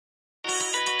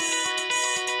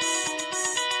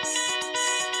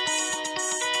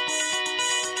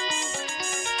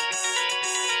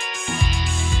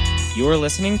You are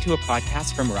listening to a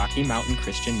podcast from Rocky Mountain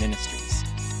Christian Ministries.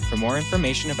 For more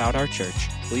information about our church,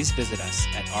 please visit us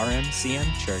at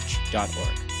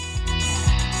rmcmchurch.org.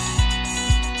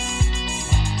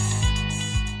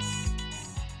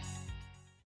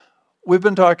 We've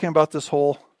been talking about this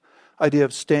whole idea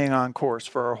of staying on course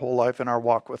for our whole life in our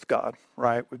walk with God,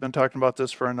 right? We've been talking about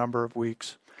this for a number of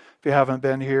weeks. If you haven't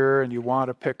been here and you want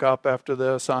to pick up after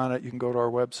this on it, you can go to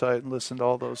our website and listen to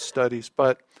all those studies.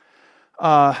 But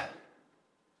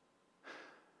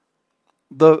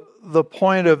the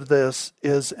point of this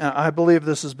is, and I believe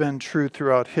this has been true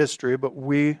throughout history, but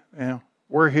we're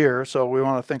here, so we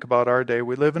want to think about our day.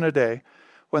 We live in a day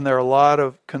when there are a lot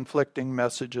of conflicting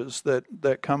messages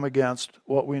that come against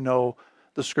what we know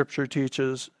the Scripture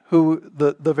teaches,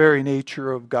 the very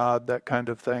nature of God, that kind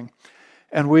of thing.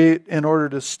 And we, in order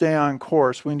to stay on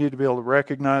course, we need to be able to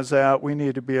recognize that. We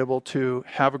need to be able to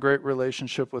have a great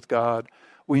relationship with God.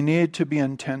 We need to be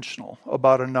intentional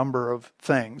about a number of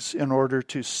things in order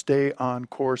to stay on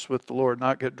course with the Lord,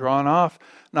 not get drawn off,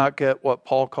 not get what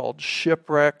Paul called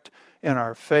shipwrecked in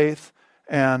our faith,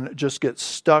 and just get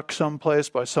stuck someplace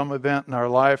by some event in our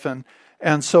life. And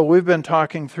so we've been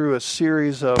talking through a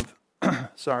series of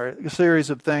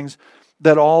things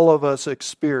that all of us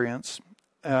experience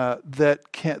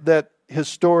that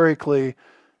historically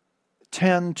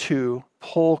tend to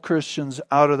pull Christians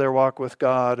out of their walk with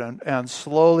God, and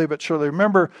slowly but surely.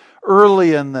 Remember,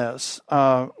 early in this,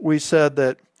 we said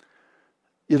that,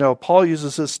 Paul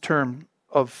uses this term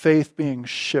of faith being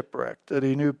shipwrecked, that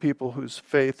he knew people whose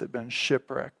faith had been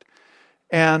shipwrecked.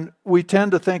 And we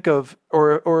tend to think of,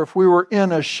 or if we were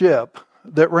in a ship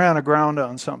that ran aground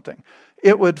on something,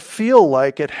 it would feel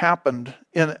like it happened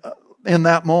in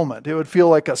that moment. It would feel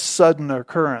like a sudden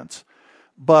occurrence.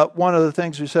 But one of the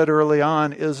things we said early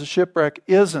on is a shipwreck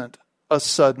isn't a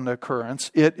sudden occurrence.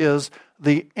 It is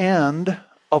the end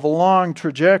of a long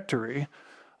trajectory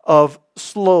of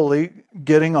slowly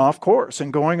getting off course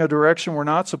and going a direction we're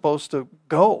not supposed to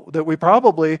go. That we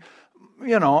probably,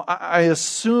 I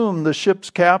assume the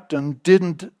ship's captain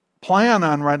didn't plan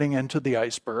on running into the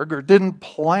iceberg or didn't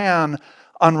plan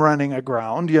on running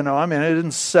aground. It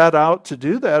didn't set out to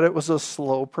do that. It was a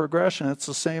slow progression. It's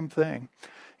the same thing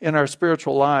in our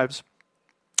spiritual lives.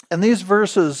 And these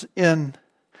verses in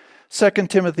 2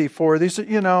 Timothy 4, these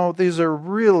are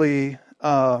really,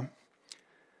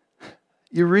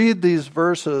 you read these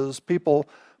verses, people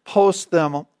post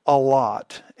them a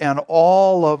lot. And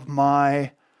all of my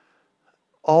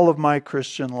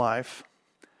Christian life,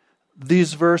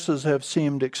 these verses have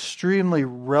seemed extremely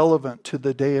relevant to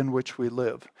the day in which we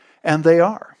live. And they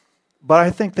are. But I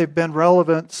think they've been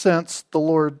relevant since the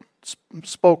Lord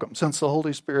spoke them, since the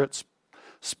Holy Spirit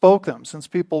spoke them, since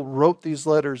people wrote these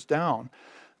letters down.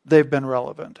 They've been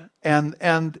relevant. And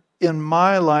in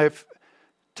my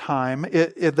lifetime,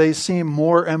 they seem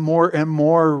more and more and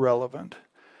more relevant.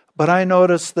 But I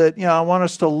notice that, I want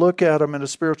us to look at them in a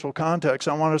spiritual context.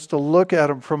 I want us to look at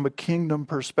them from a kingdom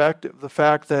perspective. The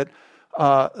fact that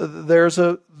there's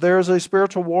a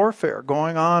spiritual warfare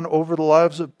going on over the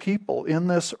lives of people in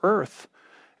this earth.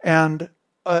 And,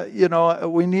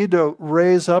 we need to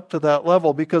raise up to that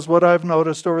level, because what I've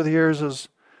noticed over the years is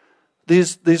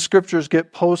these scriptures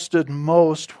get posted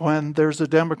most when there's a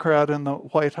Democrat in the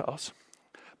White House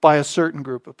by a certain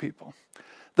group of people.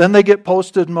 Then they get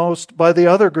posted most by the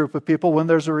other group of people when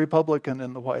there's a Republican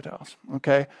in the White House,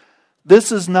 okay?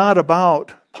 This is not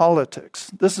about politics.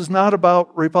 This is not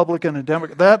about Republican and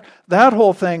Democrat. That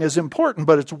whole thing is important,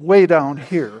 but it's way down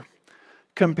here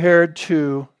compared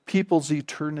to people's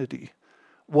eternity.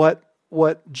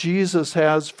 What Jesus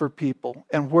has for people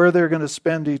and where they're going to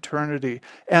spend eternity,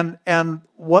 and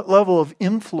what level of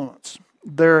influence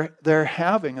they're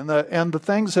having, and the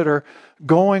things that are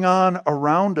going on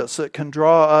around us that can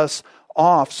draw us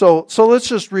off. So let's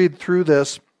just read through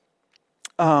this.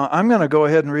 I'm going to go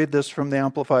ahead and read this from the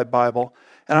Amplified Bible,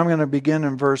 and I'm going to begin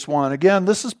in verse 1. Again,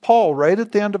 this is Paul right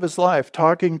at the end of his life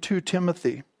talking to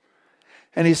Timothy.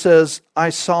 And he says, I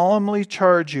solemnly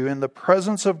charge you in the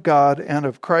presence of God and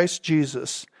of Christ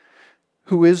Jesus,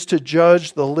 who is to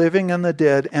judge the living and the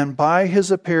dead, and by his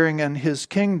appearing in his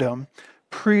kingdom,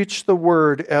 preach the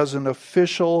word as an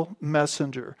official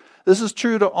messenger. This is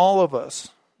true to all of us.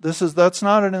 That's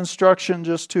not an instruction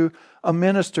just to a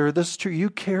minister. This is true. You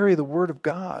carry the word of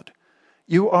God.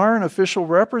 You are an official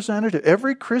representative.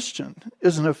 Every Christian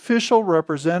is an official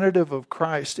representative of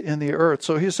Christ in the earth.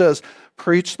 So he says,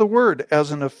 preach the word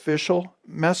as an official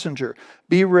messenger.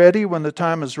 Be ready when the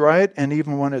time is right and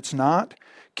even when it's not.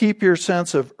 Keep your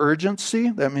sense of urgency.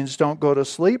 That means don't go to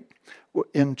sleep.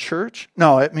 In church?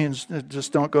 No, it means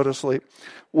just don't go to sleep.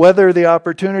 Whether the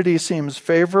opportunity seems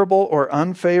favorable or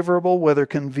unfavorable, whether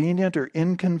convenient or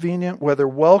inconvenient, whether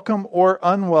welcome or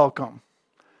unwelcome.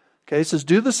 Okay, it says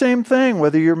do the same thing,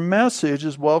 whether your message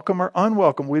is welcome or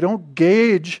unwelcome. We don't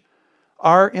gauge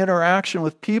our interaction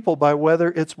with people by whether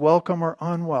it's welcome or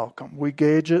unwelcome. We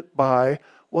gauge it by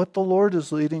what the Lord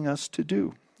is leading us to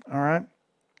do. All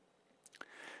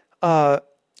right?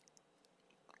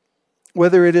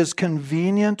 Whether it is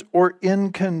convenient or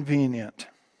inconvenient,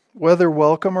 whether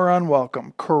welcome or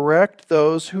unwelcome, correct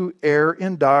those who err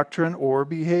in doctrine or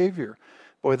behavior.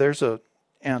 Boy, there's a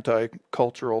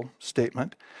anti-cultural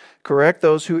statement. Correct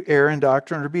those who err in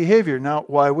doctrine or behavior. Now,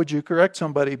 why would you correct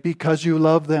somebody? Because you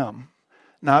love them,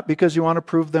 not because you want to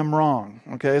prove them wrong.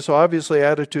 Okay, so obviously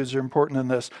attitudes are important in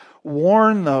this.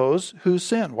 Warn those who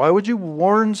sin. Why would you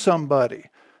warn somebody?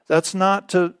 That's not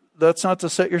to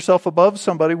set yourself above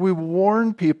somebody. We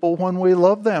warn people when we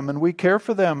love them and we care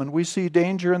for them and we see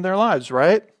danger in their lives,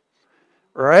 right?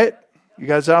 Right? You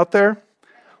guys out there?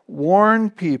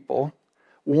 Warn people.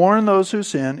 Warn those who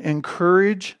sin.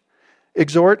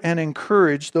 Exhort and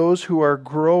encourage those who are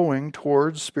growing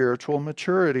towards spiritual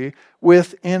maturity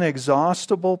with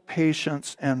inexhaustible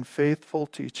patience and faithful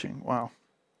teaching. Wow.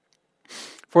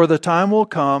 For the time will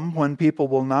come when people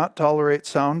will not tolerate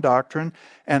sound doctrine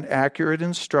and accurate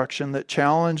instruction that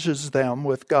challenges them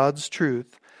with God's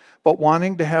truth, but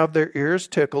wanting to have their ears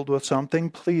tickled with something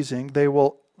pleasing, they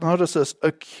will, notice this,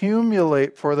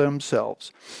 accumulate for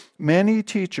themselves many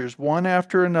teachers, one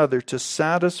after another, to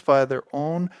satisfy their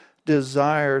own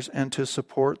desires and to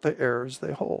support the errors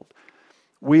they hold.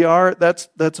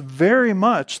 That's very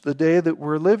much the day that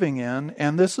we're living in,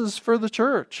 and this is for the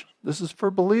church. This is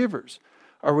for believers.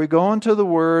 Are we going to the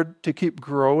Word to keep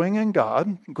growing in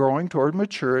God, growing toward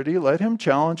maturity? Let Him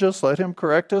challenge us, let Him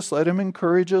correct us, let Him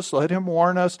encourage us, let Him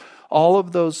warn us, all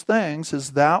of those things.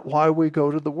 Is that why we go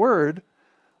to the Word?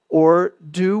 Or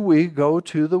do we go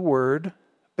to the Word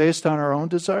based on our own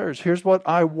desires? Here's what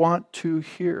I want to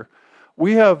hear.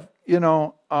 We have,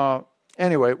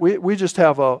 anyway, we just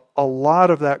have a lot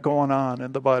of that going on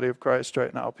in the body of Christ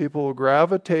right now. People will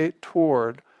gravitate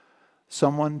toward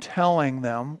someone telling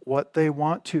them what they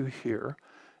want to hear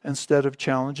instead of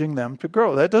challenging them to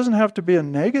grow. That doesn't have to be a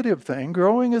negative thing.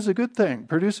 Growing is a good thing.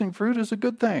 Producing fruit is a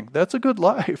good thing. That's a good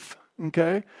life,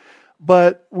 okay?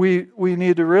 But we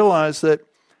need to realize that,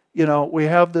 we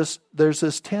have there's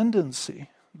this tendency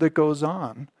that goes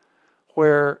on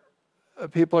where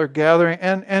people are gathering,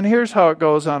 and here's how it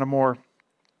goes on a more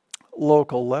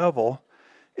local level,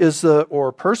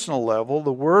 or personal level.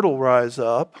 The word will rise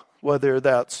up, whether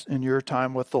that's in your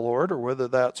time with the Lord or whether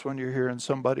that's when you're hearing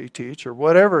somebody teach or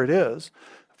whatever it is.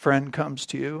 A friend comes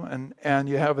to you and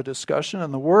you have a discussion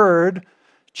and the word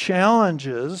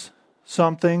challenges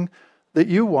something that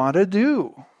you want to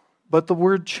do. But the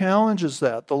word challenges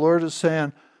that. The Lord is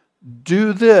saying,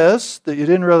 do this that you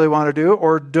didn't really want to do,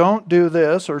 or don't do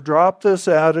this, or drop this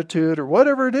attitude, or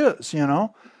whatever it is,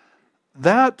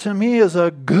 That to me is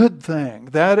a good thing.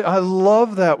 That I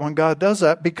love that when God does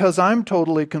that, because I'm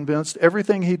totally convinced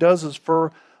everything He does is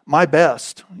for my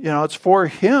best. It's for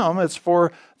Him, it's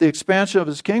for the expansion of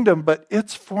His kingdom, but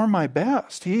it's for my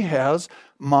best. He has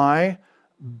my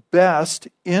best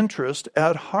interest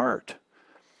at heart.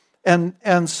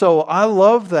 And so I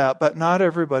love that, but not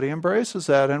everybody embraces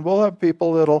that. And we'll have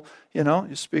people that'll,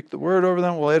 you speak the word over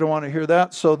them, well, they don't want to hear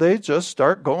that. So they just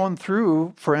start going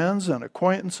through friends and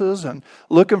acquaintances and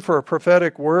looking for a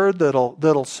prophetic word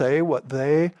that'll say what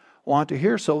they want to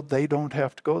hear so they don't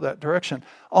have to go that direction.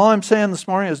 All I'm saying this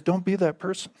morning is don't be that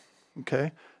person,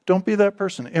 okay? Don't be that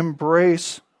person.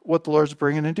 Embrace what the Lord's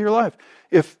bringing into your life.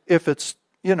 If it's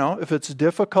if it's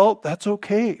difficult, that's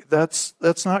okay. That's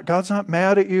not, God's not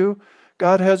mad at you.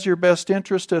 God has your best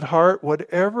interest at heart.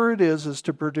 Whatever it is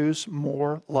to produce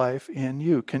more life in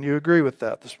you. Can you agree with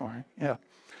that this morning? Yeah.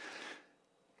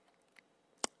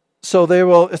 So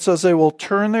it says they will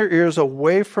turn their ears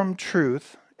away from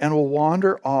truth and will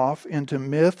wander off into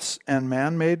myths and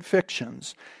man-made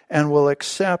fictions and will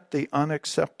accept the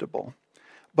unacceptable.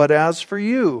 But as for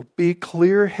you, be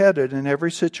clear-headed in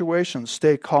every situation.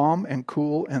 Stay calm and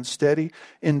cool and steady.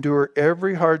 Endure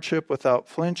every hardship without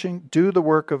flinching. Do the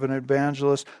work of an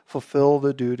evangelist. Fulfill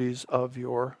the duties of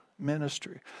your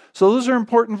ministry. So those are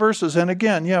important verses. And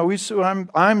again,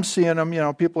 I'm seeing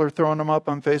them. People are throwing them up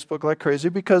on Facebook like crazy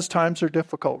because times are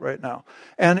difficult right now.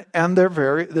 And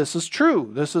this is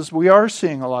true. We are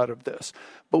seeing a lot of this.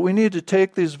 But we need to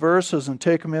take these verses and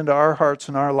take them into our hearts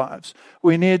and our lives.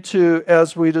 We need to,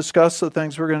 as we discuss the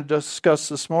things we're going to discuss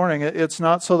this morning, it's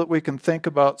not so that we can think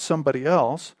about somebody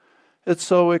else. It's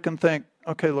so we can think,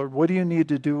 okay, Lord, what do you need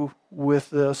to do with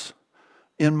this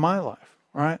in my life,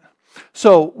 right?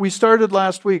 So we started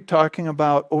last week talking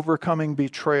about overcoming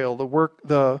betrayal.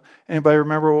 Anybody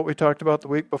remember what we talked about the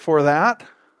week before that?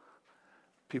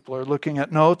 People are looking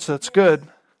at notes. That's good.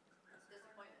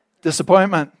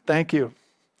 Disappointment. Thank you.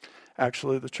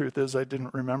 Actually, the truth is I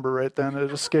didn't remember right then.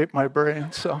 It escaped my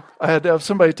brain, so I had to have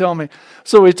somebody tell me.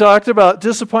 So we talked about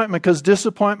disappointment because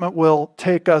disappointment will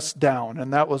take us down,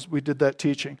 and we did that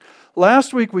teaching.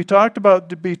 Last week we talked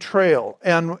about betrayal,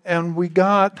 and we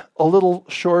got a little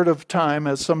short of time,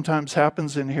 as sometimes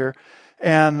happens in here,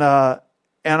 and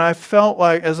I felt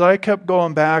like as I kept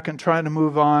going back and trying to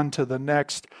move on to the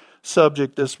next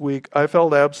subject this week, I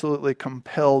felt absolutely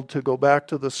compelled to go back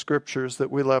to the scriptures that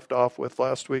we left off with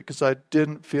last week because I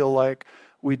didn't feel like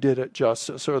we did it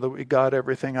justice or that we got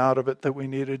everything out of it that we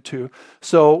needed to.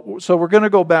 So we're going to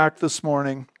go back this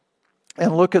morning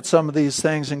and look at some of these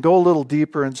things and go a little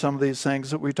deeper in some of these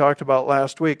things that we talked about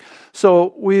last week.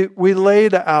 So we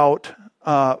laid out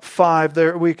 5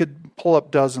 there. We could pull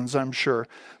up dozens, I'm sure,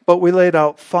 but we laid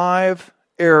out 5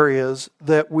 areas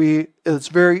that it's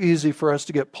very easy for us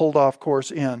to get pulled off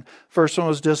course in. First one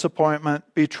was disappointment,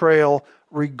 betrayal,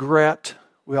 regret.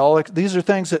 These are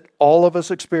things that all of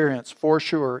us experience for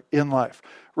sure in life.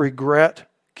 Regret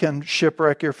can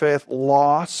shipwreck your faith.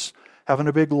 Loss, having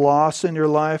a big loss in your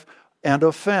life, and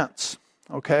offense.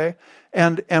 Okay?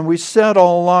 And we said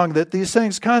all along that these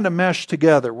things kind of mesh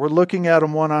together. We're looking at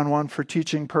them one-on-one for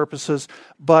teaching purposes.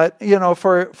 But,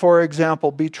 for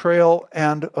example, betrayal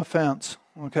and offense.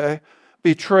 Okay?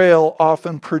 Betrayal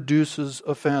often produces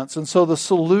offense. And so the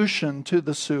solution to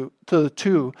the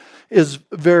two is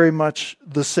very much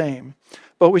the same.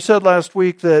 But we said last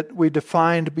week that we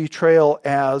defined betrayal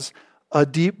as a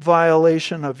deep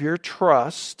violation of your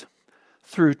trust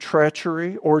through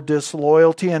treachery or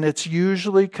disloyalty, and it's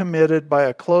usually committed by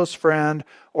a close friend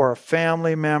or a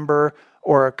family member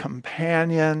or a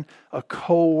companion, a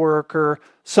co-worker,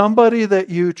 somebody that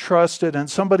you trusted and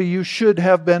somebody you should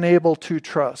have been able to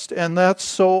trust. And that's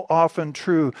so often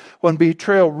true when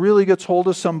betrayal really gets hold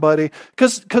of somebody,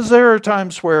 because there are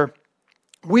times where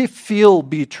we feel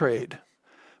betrayed.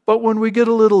 But when we get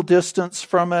a little distance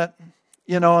from it,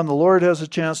 and the Lord has a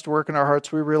chance to work in our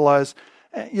hearts, we realize,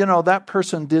 that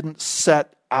person didn't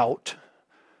set out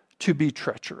to be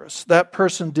treacherous. That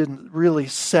person didn't really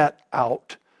set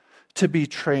out to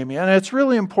betray me. And it's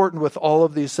really important with all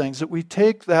of these things that we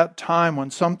take that time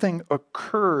when something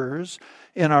occurs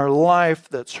in our life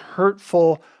that's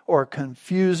hurtful or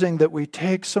confusing, that we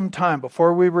take some time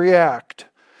before we react.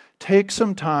 Take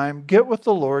some time, get with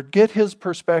the Lord, get His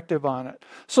perspective on it.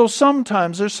 So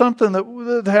sometimes there's something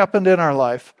that happened in our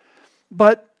life,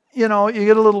 but you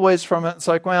get a little ways from it. It's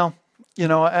like, well,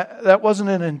 that wasn't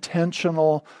an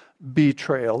intentional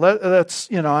betrayal. That's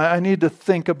I need to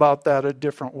think about that a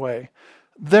different way.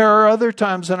 There are other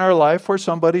times in our life where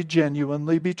somebody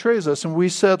genuinely betrays us. And we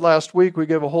said last week, we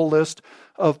gave a whole list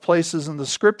of places in the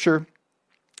Scripture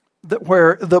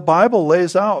where the Bible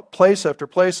lays out place after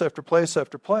place after place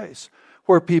after place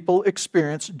where people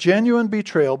experience genuine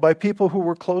betrayal by people who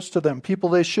were close to them, people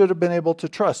they should have been able to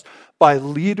trust, by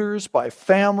leaders, by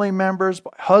family members, by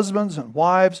husbands and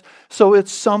wives. So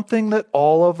it's something that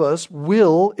all of us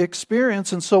will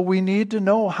experience, and so we need to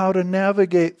know how to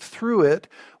navigate through it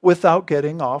without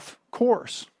getting off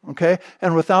course, okay?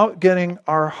 And without getting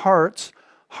our hearts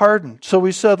hardened. So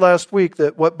we said last week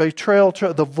that what betrayal,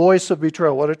 the voice of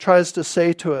betrayal, what it tries to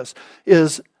say to us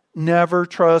is never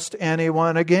trust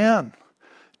anyone again.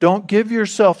 Don't give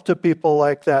yourself to people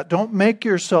like that. Don't make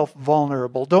yourself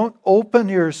vulnerable. Don't open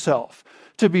yourself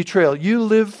to betrayal. You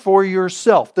live for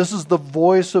yourself. This is the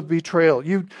voice of betrayal.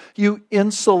 You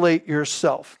insulate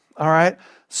yourself. All right?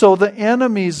 So the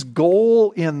enemy's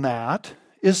goal in that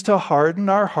is to harden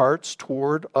our hearts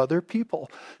toward other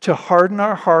people, to harden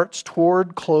our hearts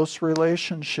toward close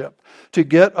relationship, to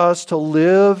get us to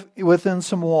live within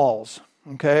some walls.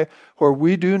 Okay, where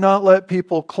we do not let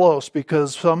people close,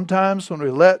 because sometimes when we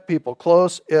let people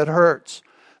close, it hurts.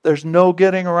 There's no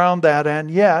getting around that, and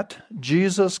yet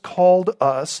Jesus called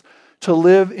us to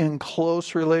live in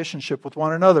close relationship with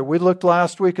one another. We looked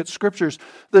last week at scriptures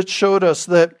that showed us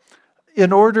that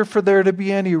in order for there to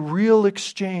be any real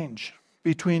exchange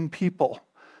between people,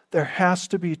 there has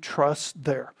to be trust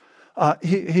there.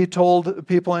 He told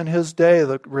people in his day,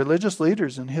 the religious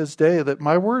leaders in his day, that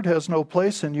my word has no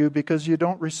place in you because you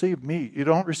don't receive me. You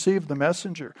don't receive the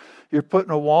messenger. You're putting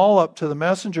a wall up to the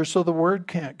messenger so the word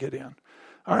can't get in.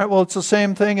 All right, well, it's the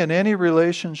same thing in any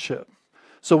relationship.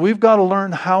 So we've got to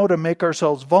learn how to make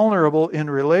ourselves vulnerable in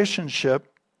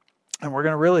relationship. And we're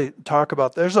going to really talk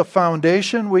about, there's a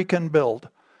foundation we can build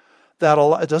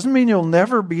It doesn't mean you'll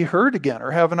never be hurt again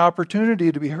or have an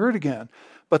opportunity to be hurt again.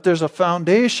 But there's a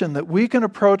foundation that we can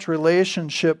approach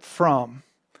relationship from.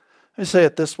 Let me say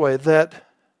it this way, that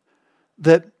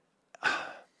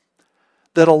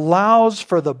allows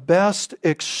for the best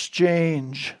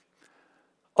exchange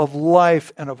of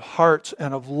life and of hearts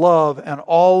and of love and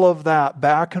all of that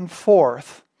back and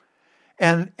forth.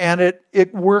 And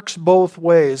it works both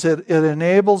ways. It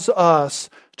enables us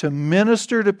to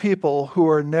minister to people who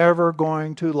are never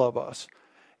going to love us.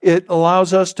 It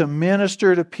allows us to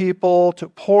minister to people, to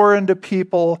pour into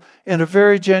people in a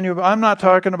very genuine... I'm not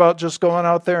talking about just going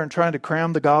out there and trying to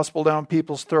cram the gospel down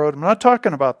people's throat. I'm not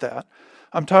talking about that.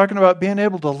 I'm talking about being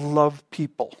able to love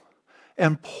people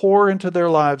and pour into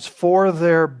their lives for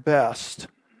their best.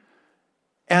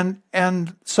 And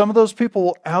some of those people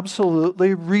will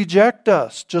absolutely reject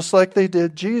us, just like they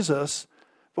did Jesus.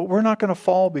 But we're not going to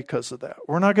fall because of that.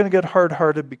 We're not going to get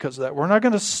hard-hearted because of that. We're not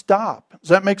going to stop. Does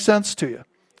that make sense to you?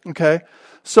 Okay?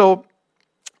 So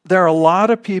there are a lot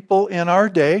of people in our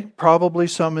day, probably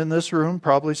some in this room,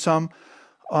 probably some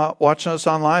watching us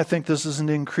online. I think this is an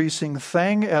increasing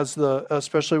thing,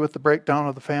 especially with the breakdown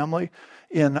of the family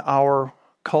in our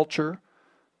culture.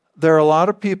 There are a lot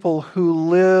of people who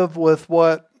live with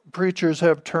what preachers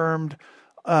have termed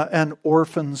an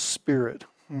orphan spirit.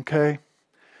 Okay?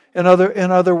 In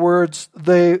other words,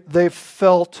 they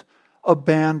felt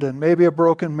abandoned. Maybe a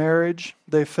broken marriage,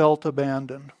 they felt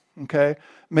abandoned. Okay?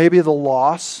 Maybe the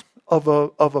loss of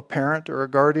a parent or a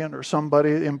guardian or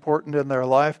somebody important in their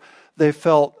life, they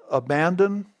felt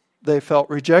abandoned, they felt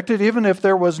rejected. Even if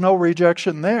there was no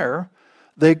rejection there,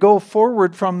 they go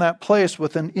forward from that place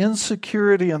with an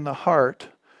insecurity in the heart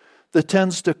that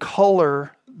tends to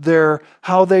color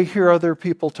how they hear other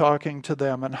people talking to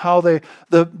them, and how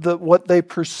what they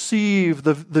perceive,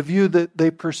 the view that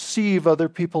they perceive other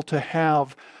people to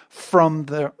have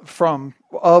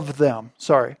of them.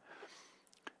 Sorry.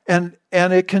 And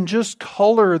it can just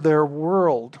color their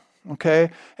world.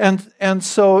 Okay? And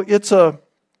so it's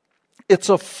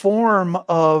a form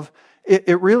of,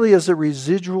 it really is a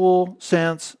residual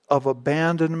sense of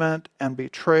abandonment and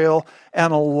betrayal,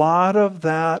 and a lot of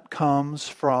that comes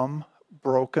from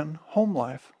broken home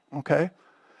life. Okay?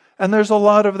 And there's a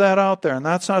lot of that out there, and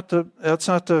that's not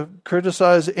to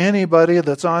criticize anybody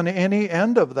that's on any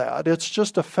end of that. It's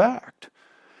just a fact.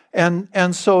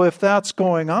 And so if that's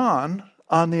going on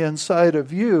the inside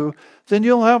of you, then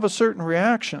you'll have a certain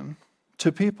reaction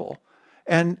to people.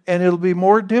 And it'll be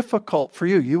more difficult for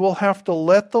you. You will have to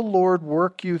let the Lord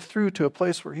work you through to a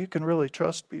place where you can really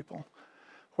trust people,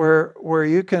 where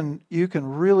you can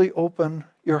really open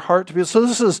your heart to people. So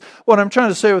this is what I'm trying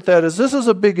to say with that is this is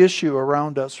a big issue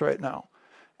around us right now.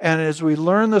 And as we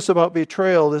learn this about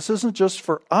betrayal, this isn't just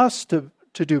for us to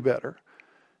do better.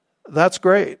 That's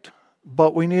great.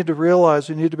 But we need to realize,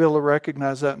 we need to be able to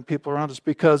recognize that in people around us,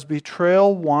 because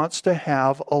betrayal wants to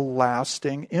have a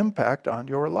lasting impact on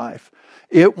your life.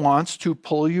 It wants to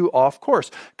pull you off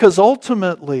course, because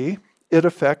ultimately it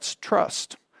affects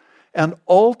trust. And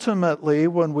ultimately,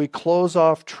 when we close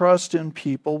off trust in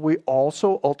people, we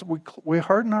also we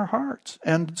harden our hearts.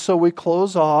 And so we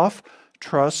close off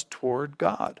trust toward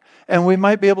God. And we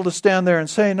might be able to stand there and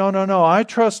say, no, I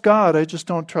trust God, I just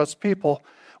don't trust people.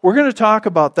 We're going to talk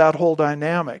about that whole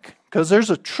dynamic, because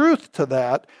there's a truth to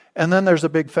that, and then there's a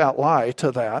big fat lie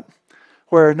to that,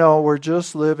 where no, we're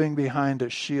just living behind a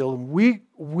shield.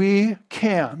 We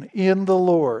can, in the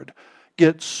Lord,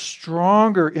 get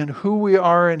stronger in who we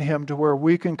are in Him to where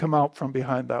we can come out from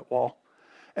behind that wall.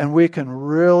 And we can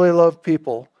really love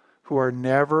people who are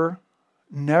never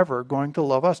going to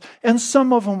love us. And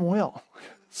some of them will.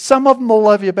 Some of them will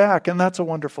love you back, and that's a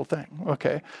wonderful thing,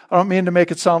 okay? I don't mean to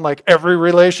make it sound like every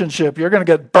relationship, you're going to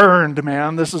get burned,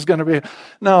 man. This is going to be...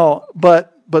 No,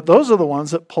 but those are the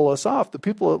ones that pull us off. The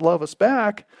people that love us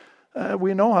back,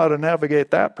 we know how to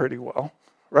navigate that pretty well,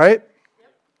 right?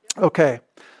 Okay,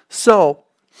 so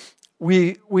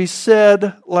we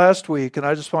said last week, and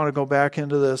I just want to go back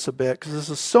into this a bit, because this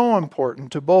is so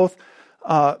important to both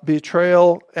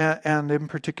betrayal and in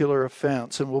particular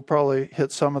offense, and we'll probably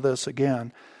hit some of this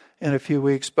again in a few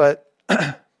weeks. But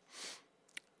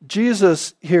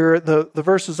Jesus here, the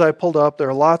verses I pulled up, there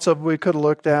are lots of them we could have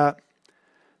looked at.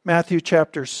 Matthew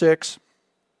chapter 6,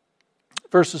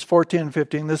 verses 14 and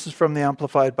 15. This is from the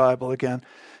Amplified Bible again.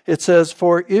 It says,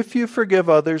 "For if you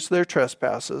forgive others their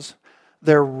trespasses,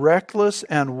 their reckless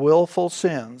and willful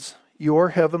sins, your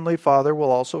heavenly Father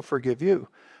will also forgive you.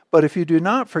 But if you do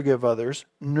not forgive others,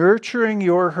 nurturing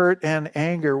your hurt and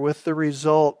anger with the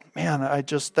result," man, that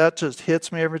just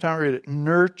hits me every time I read it.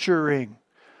 Nurturing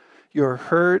your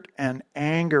hurt and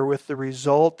anger with the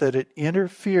result that it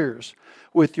interferes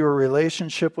with your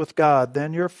relationship with God,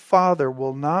 then your Father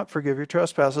will not forgive your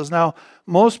trespasses. Now,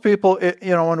 most people,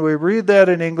 when we read that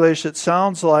in English, it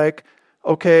sounds like,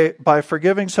 okay, by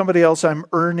forgiving somebody else, I'm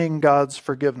earning God's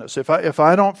forgiveness. If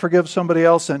I don't forgive somebody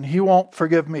else, then He won't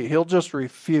forgive me. He'll just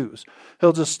refuse.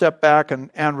 He'll just step back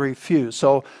and refuse.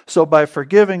 So by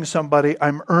forgiving somebody,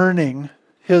 I'm earning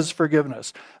His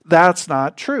forgiveness. That's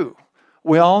not true.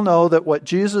 We all know that what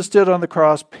Jesus did on the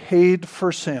cross paid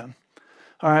for sin.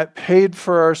 All right, paid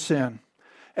for our sin.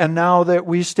 And now that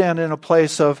we stand in a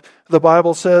place of, the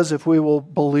Bible says, if we will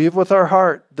believe with our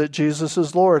heart that Jesus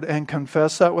is Lord and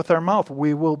confess that with our mouth,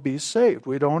 we will be saved.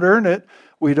 We don't earn it.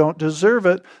 We don't deserve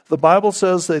it. The Bible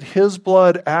says that His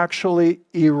blood actually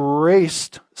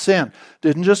erased sin.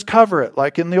 Didn't just cover it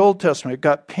like in the Old Testament. It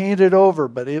got painted over,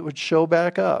 but it would show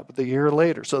back up the year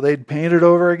later. So they'd paint it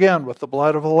over again with the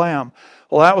blood of a lamb.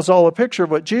 Well, that was all a picture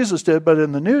of what Jesus did, but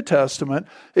in the New Testament,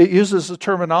 it uses a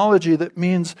terminology that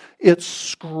means it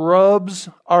scrubs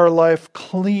our life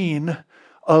clean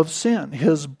of sin.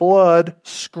 His blood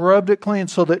scrubbed it clean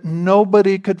so that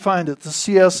nobody could find it. The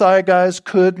CSI guys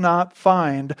could not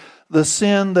find the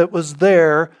sin that was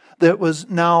there that was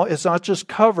now, it's not just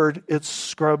covered, it's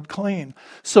scrubbed clean.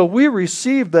 So we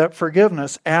receive that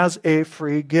forgiveness as a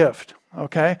free gift,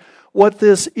 okay? What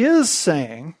this is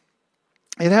saying,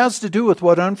 it has to do with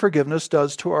what unforgiveness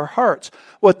does to our hearts.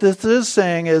 What this is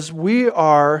saying is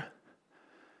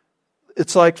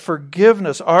it's like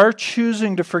forgiveness, our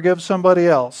choosing to forgive somebody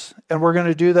else. And we're going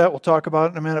to do that, we'll talk about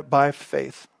it in a minute, by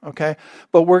faith, okay?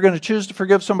 But we're going to choose to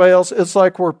forgive somebody else. It's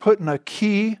like we're putting a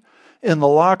key in the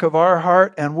lock of our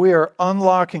heart, and we are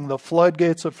unlocking the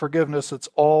floodgates of forgiveness that's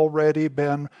already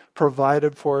been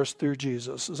provided for us through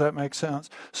Jesus. Does that make sense?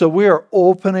 So we are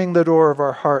opening the door of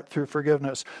our heart through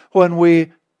forgiveness. When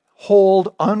we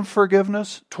hold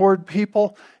unforgiveness toward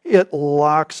people, it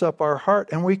locks up our heart,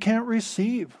 and we can't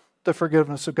receive the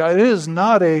forgiveness of God. It is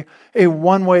not a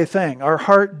one-way thing. Our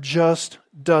heart just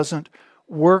doesn't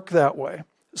work that way.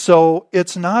 So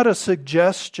it's not a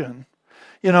suggestion.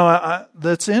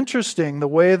 That's interesting, the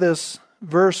way this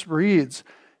verse reads.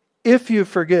 If you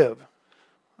forgive,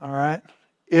 all right?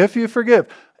 If you forgive,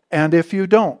 and if you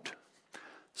don't.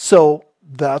 So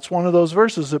that's one of those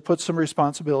verses that puts some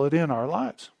responsibility in our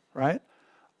lives, right?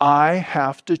 I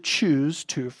have to choose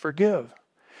to forgive.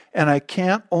 And I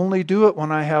can't only do it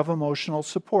when I have emotional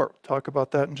support. We'll talk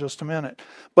about that in just a minute.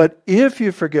 But if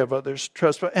you forgive others'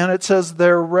 trespass, and it says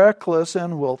they're reckless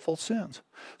and willful sins.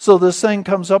 So this thing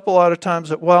comes up a lot of times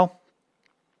that, well,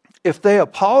 if they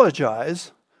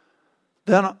apologize,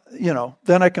 then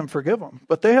I can forgive them.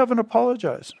 But they haven't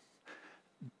apologized.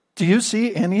 Do you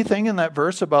see anything in that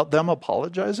verse about them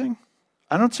apologizing?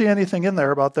 I don't see anything in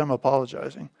there about them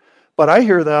apologizing. But I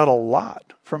hear that a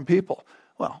lot from people.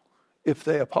 Well, if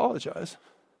they apologize,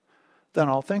 then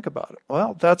I'll think about it.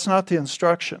 Well, that's not the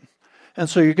instruction. And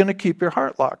so you're going to keep your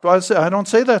heart locked. Well, I don't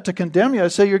say that to condemn you. I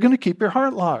say you're going to keep your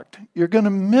heart locked. You're going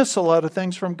to miss a lot of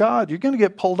things from God. You're going to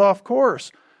get pulled off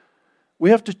course. We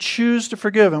have to choose to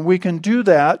forgive, and we can do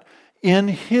that in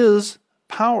His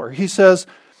power. He says,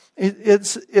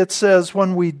 it says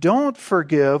when we don't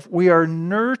forgive, we are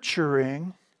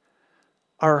nurturing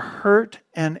our hurt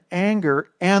and anger,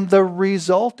 and the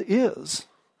result is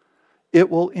it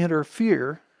will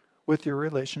interfere with your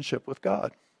relationship with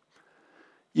God.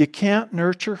 You can't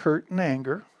nurture hurt and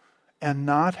anger and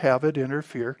not have it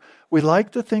interfere. We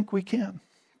like to think we can,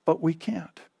 but we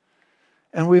can't.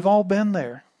 And we've all been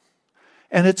there.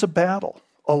 And it's a battle.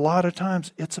 A lot of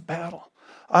times it's a battle.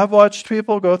 I've watched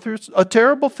people go through a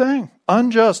terrible thing.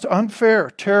 Unjust, unfair,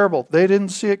 terrible. They didn't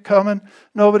see it coming.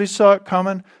 Nobody saw it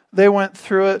coming. They went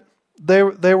through it.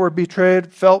 They were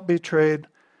betrayed, felt betrayed.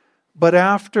 But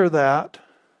after that,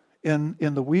 in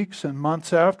the weeks and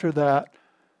months after that,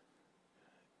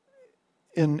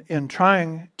 in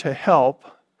trying to help,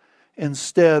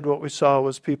 instead what we saw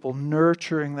was people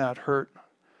nurturing that hurt.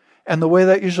 And the way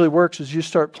that usually works is you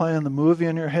start playing the movie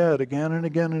in your head again and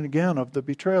again and again of the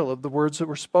betrayal, of the words that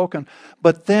were spoken.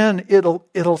 But then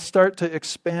it'll start to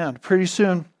expand. Pretty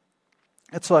soon,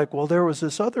 it's like, well, there was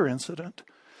this other incident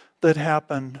that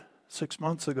happened 6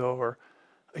 months ago or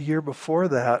a year before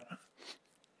that.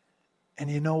 And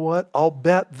you know what? I'll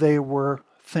bet they were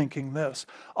thinking this.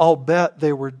 I bet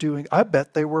they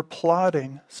were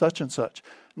plotting such and such.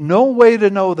 No way to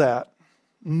know that.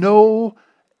 No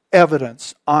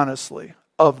evidence, honestly,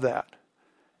 of that.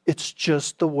 It's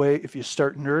just the way, if you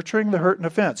start nurturing the hurt and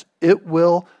offense, it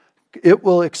will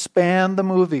expand the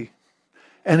movie.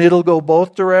 And it'll go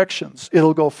both directions.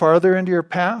 It'll go farther into your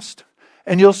past,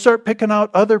 and you'll start picking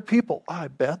out other people. I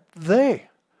bet they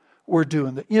we're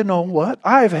doing that. You know what?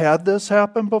 I've had this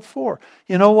happen before.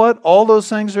 You know what? All those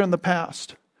things are in the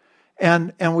past.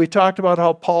 And we talked about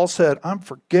how Paul said, I'm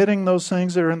forgetting those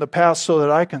things that are in the past so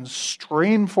that I can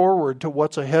strain forward to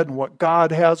what's ahead and what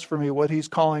God has for me, what he's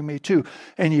calling me to.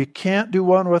 And you can't do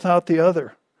one without the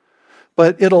other.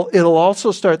 But it'll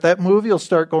also start, that move, you'll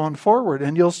start going forward,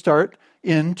 and you'll start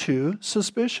into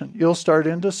suspicion. You'll start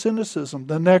into cynicism.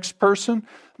 The next person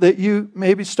that you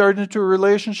maybe start into a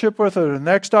relationship with, or the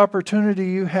next opportunity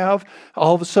you have,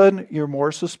 all of a sudden you're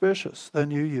more suspicious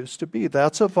than you used to be.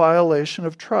 That's a violation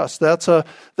of trust. That's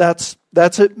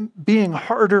it being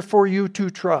harder for you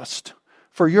to trust,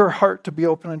 for your heart to be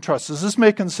open and trust. Is this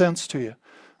making sense to you?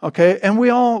 Okay, and we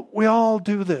all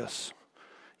do this.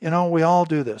 We all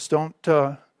do this. Don't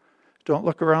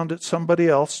look around at somebody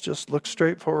else. Just look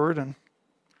straight forward and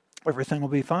everything will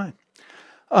be fine.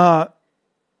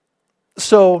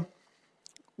 So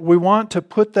we want to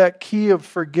put that key of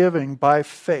forgiving by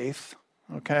faith,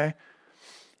 okay,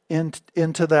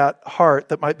 into that heart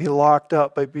that might be locked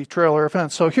up by betrayal or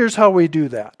offense. So here's how we do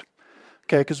that,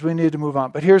 okay, because we need to move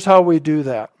on. But here's how we do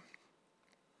that.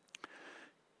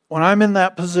 When I'm in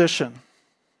that position,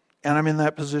 and I'm in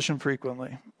that position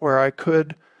frequently, where I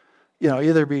could,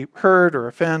 either be hurt or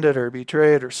offended or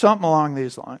betrayed or something along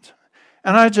these lines.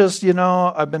 And I just,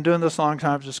 I've been doing this a long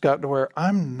time, I've just gotten to where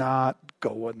I'm not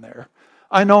going there.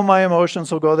 I know my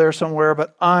emotions will go there somewhere,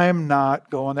 but I'm not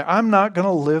going there. I'm not going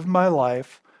to live my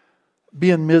life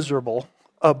being miserable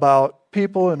about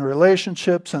people and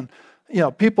relationships and,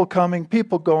 people coming,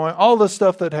 people going, all the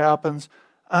stuff that happens.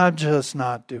 I'm just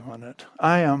not doing it.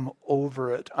 I am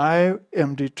over it. I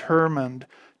am determined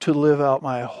to live out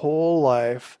my whole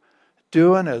life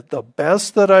doing it the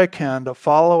best that I can to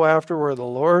follow after where the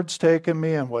Lord's taken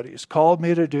me and what he's called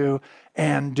me to do,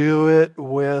 and do it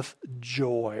with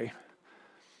joy.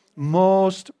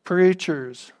 Most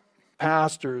preachers,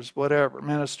 pastors, whatever,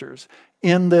 ministers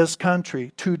in this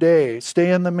country today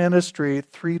stay in the ministry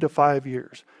 3 to 5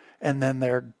 years. And then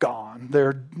they're gone.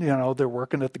 They're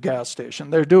working at the gas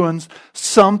station. They're doing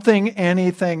something,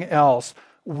 anything else.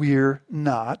 We're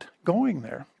not going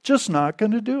there. Just not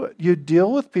going to do it. You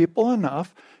deal with people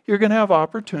enough, you're going to have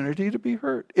opportunity to be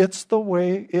hurt. It's the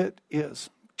way it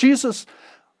is. Jesus,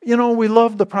 we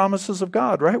love the promises of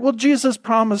God, right? Well, Jesus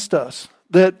promised us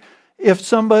that if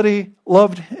somebody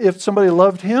loved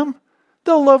him,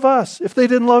 they'll love us. If they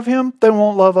didn't love him, they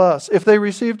won't love us. If they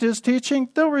received his teaching,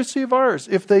 they'll receive ours.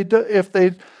 If they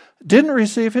didn't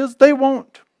receive his, they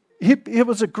won't. It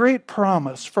was a great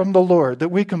promise from the Lord that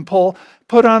we can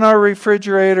put on our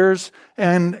refrigerators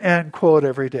and quote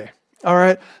every day. All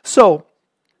right. So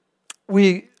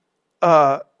we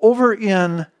over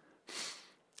in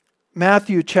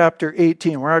Matthew chapter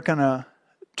 18, we're not going to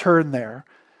turn there,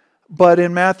 but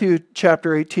in Matthew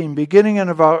chapter 18, beginning in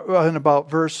about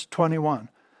verse 21.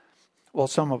 Well,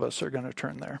 some of us are going to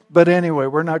turn there. But anyway,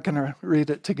 we're not going to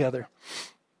read it together.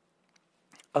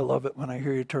 I love it when I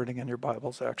hear you turning in your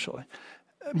Bibles, actually.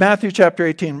 Matthew chapter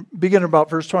 18, beginning about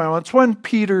verse 21. It's when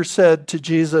Peter said to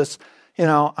Jesus,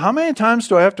 how many times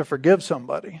do I have to forgive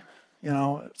somebody?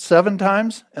 7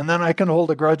 times? And then I can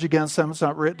hold a grudge against them. It's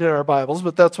not written in our Bibles,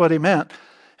 but that's what he meant.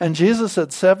 And Jesus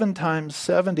said 7 times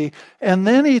 70. And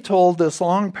then he told this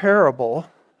long parable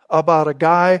about a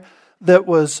guy that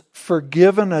was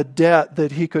forgiven a debt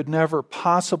that he could never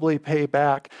possibly pay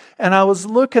back. And I was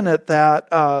looking at that.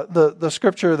 The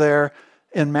scripture there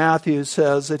in Matthew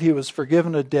says that he was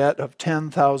forgiven a debt of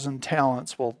 10,000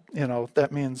 talents. Well,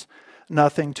 that means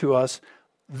nothing to us.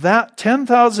 That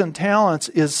 10,000 talents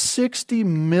is 60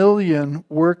 million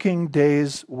working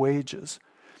days' wages.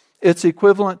 It's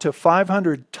equivalent to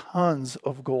 500 tons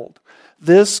of gold.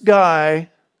 This guy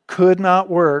could not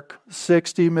work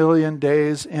 60 million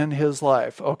days in his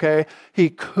life, okay? He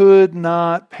could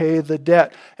not pay the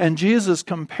debt. And Jesus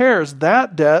compares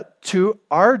that debt to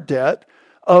our debt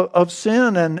of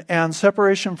sin and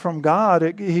separation from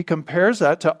God. He compares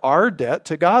that to our debt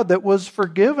to God that was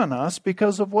forgiven us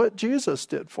because of what Jesus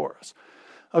did for us.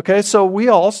 Okay, so we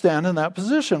all stand in that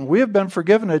position. We have been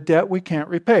forgiven a debt we can't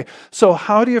repay. So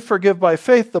how do you forgive by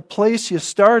faith? The place you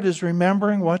start is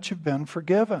remembering what you've been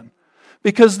forgiven.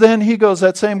 Because then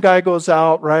that same guy goes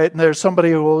out, right, and there's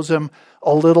somebody who owes him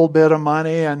a little bit of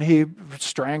money, and he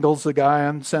strangles the guy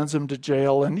and sends him to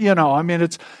jail. And,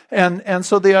 and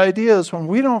so the idea is when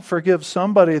we don't forgive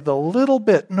somebody the little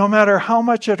bit, no matter how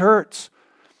much it hurts,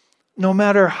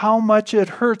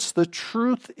 the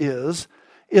truth is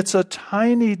it's a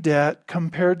tiny debt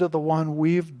compared to the one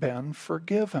we've been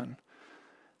forgiven.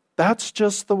 That's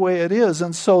just the way it is.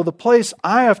 And so the place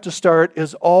I have to start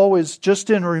is always just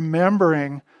in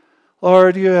remembering,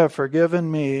 Lord, you have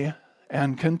forgiven me,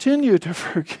 and continue to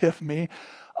forgive me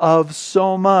of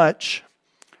so much,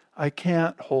 I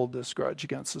can't hold this grudge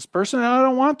against this person, and I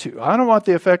don't want to. I don't want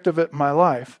the effect of it in my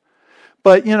life.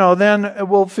 But, then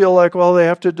we'll feel like, well, they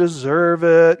have to deserve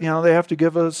it. They have to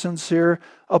give a sincere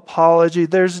apology.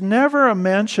 There's never a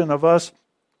mention of us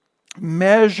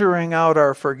measuring out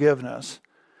our forgiveness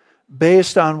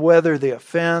based on whether the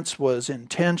offense was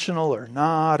intentional or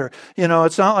not. Or,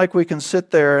 it's not like we can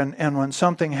sit there and when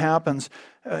something happens,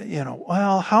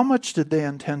 well, how much did they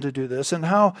intend to do this? And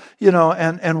how,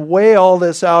 and weigh all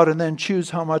this out and then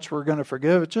choose how much we're going to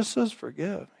forgive. It just says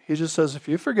forgive. He just says, if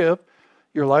you forgive,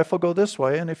 your life will go this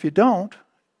way. And if you don't,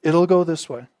 it'll go this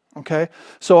way. Okay?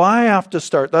 So I have to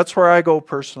start. That's where I go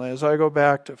personally. As I go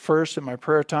back to first in my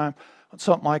prayer time,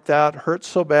 something like that hurts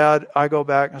so bad, I go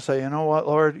back and say, you know what,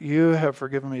 Lord, you have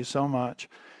forgiven me so much.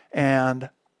 And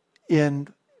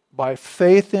by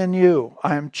faith in you,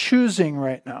 I am choosing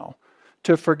right now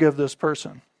to forgive this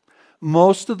person.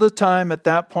 Most of the time at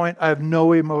that point, I have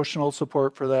no emotional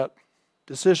support for that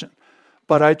decision.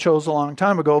 But I chose a long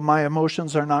time ago, my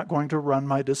emotions are not going to run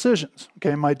my decisions.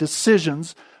 Okay, my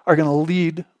decisions are going to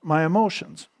lead my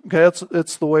emotions. Okay,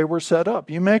 it's the way we're set up.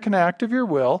 You make an act of your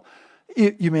will.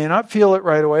 You may not feel it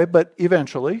right away, but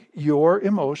eventually your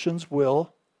emotions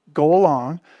will go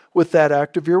along with that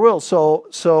act of your will.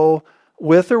 So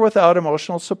with or without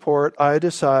emotional support, I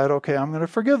decide, okay, I'm going to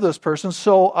forgive this person.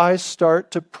 So I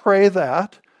start to pray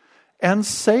that and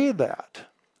say that.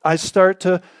 I start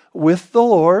to, with the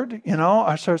Lord,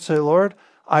 I start to say, Lord,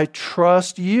 I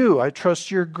trust you. I trust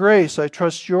your grace. I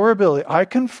trust your ability. I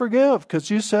can forgive because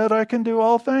you said I can do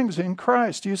all things in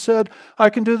Christ. You said I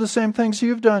can do the same things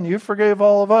you've done. You forgave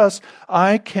all of us.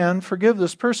 I can forgive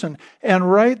this person.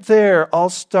 And right there, I'll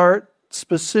start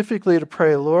specifically to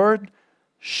pray, Lord,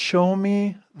 show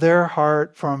me their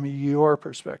heart from your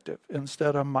perspective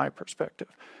instead of my perspective.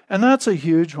 And that's a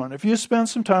huge one. If you spend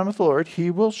some time with the Lord,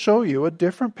 He will show you a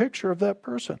different picture of that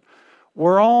person.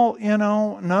 We're all,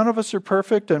 none of us are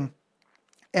perfect,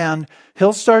 and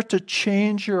He'll start to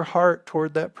change your heart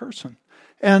toward that person.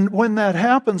 And when that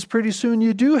happens, pretty soon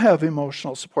you do have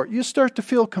emotional support. You start to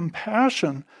feel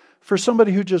compassion for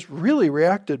somebody who just really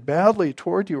reacted badly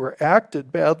toward you or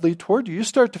acted badly toward you. You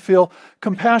start to feel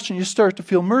compassion. You start to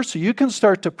feel mercy. You can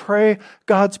start to pray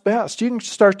God's best. You can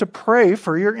start to pray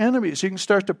for your enemies. You can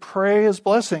start to pray His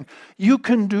blessing. You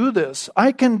can do this.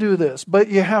 I can do this. But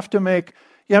you have to make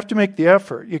the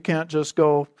effort. You can't just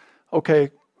go,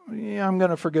 okay, yeah, I'm going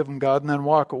to forgive them, God, and then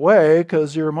walk away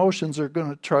because your emotions are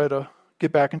going to try to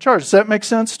get back in charge. Does that make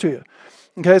sense to you?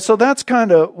 Okay, so that's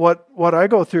kind of what I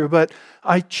go through. But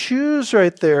I choose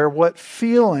right there what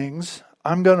feelings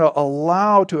I'm going to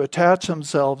allow to attach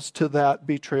themselves to that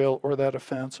betrayal or that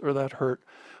offense or that hurt,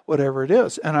 whatever it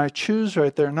is. And I choose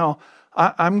right there, no,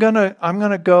 I'm going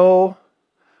to go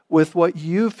with what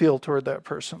you feel toward that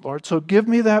person, Lord. So give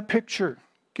me that picture.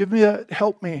 Give me that,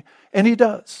 help me. And He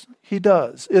does. He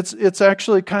does. It's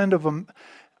actually kind of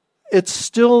it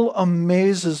still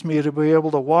amazes me to be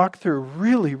able to walk through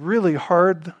really, really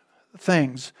hard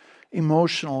things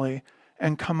emotionally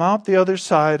and come out the other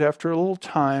side after a little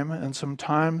time and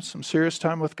some serious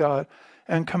time with God,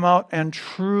 and come out and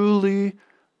truly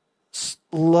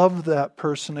love that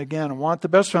person again and want the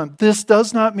best for them. This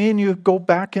does not mean you go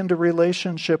back into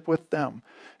relationship with them.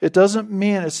 It doesn't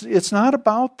mean, it's not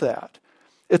about that.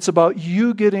 It's about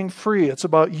you getting free. It's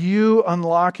about you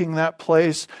unlocking that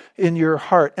place in your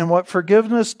heart. And what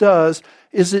forgiveness does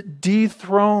is it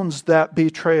dethrones that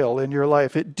betrayal in your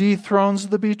life. It dethrones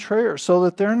the betrayer so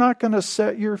that they're not going to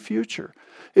set your future.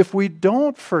 If we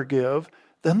don't forgive,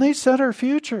 then they set our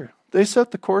future. They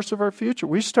set the course of our future.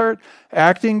 We start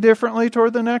acting differently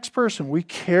toward the next person. We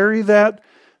carry that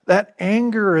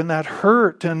anger and that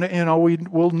hurt, and we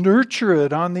will nurture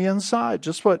it on the inside.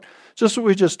 Just what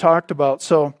we just talked about.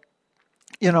 So,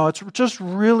 it's just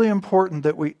really important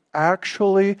that we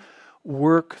actually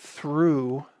work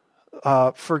through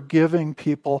forgiving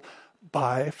people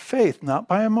by faith, not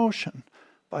by emotion,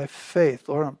 by faith.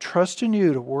 Lord, I'm trusting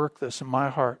you to work this in my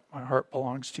heart. My heart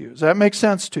belongs to you. Does that make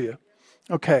sense to you?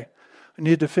 Okay, I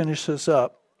need to finish this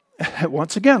up.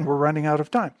 Once again, we're running out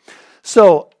of time.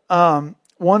 So,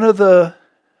 one of the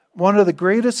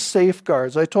greatest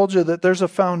safeguards, I told you that there's a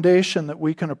foundation that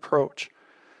we can approach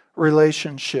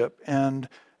relationship and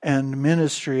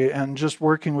ministry and just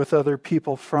working with other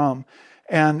people from.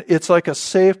 And it's like a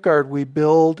safeguard we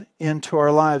build into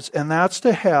our lives. And that's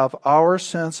to have our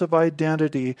sense of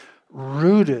identity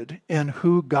rooted in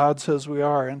who God says we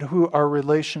are and who our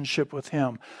relationship with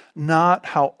Him, not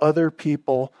how other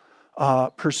people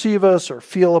perceive us or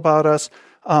feel about us,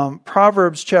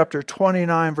 Proverbs chapter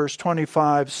 29, verse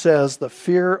 25 says, "The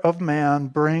fear of man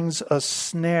brings a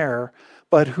snare,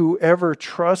 but whoever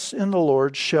trusts in the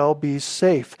Lord shall be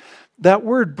safe." That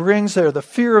word brings there, the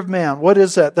fear of man. What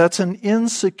is that? That's an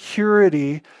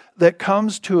insecurity that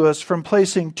comes to us from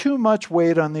placing too much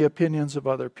weight on the opinions of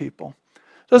other people.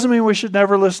 Doesn't mean we should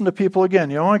never listen to people again.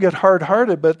 You don't want to get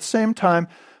hard-hearted, but at the same time,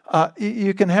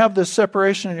 you can have this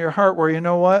separation in your heart where, you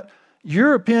know what?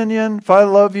 Your opinion, if I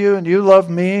love you and you love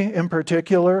me in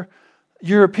particular,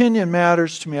 your opinion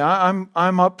matters to me.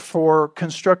 I'm up for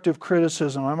constructive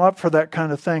criticism. I'm up for that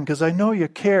kind of thing because I know you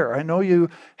care. I know you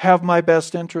have my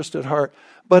best interest at heart.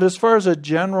 But as far as a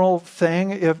general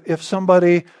thing, if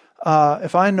somebody,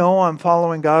 if I know I'm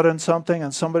following God in something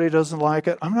and somebody doesn't like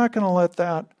it, I'm not going to let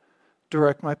that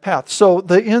direct my path. So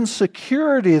the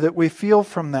insecurity that we feel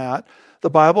from that, the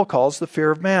Bible calls the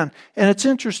fear of man. And it's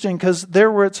interesting because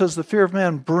there where it says the fear of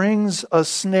man brings a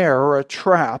snare or a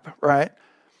trap, right?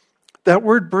 That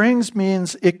word brings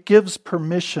means it gives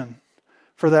permission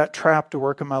for that trap to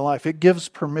work in my life. It gives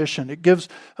permission. It gives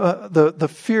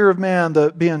the fear of man,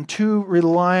 the being too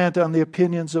reliant on the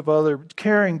opinions of others,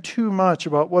 caring too much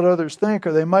about what others think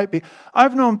or they might be.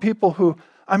 I've known people who,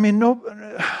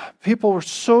 people were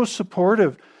so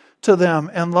supportive to them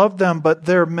and loved them, but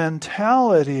their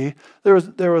mentality, there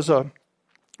was a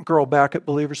girl back at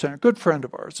Believer Center, a good friend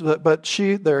of ours, but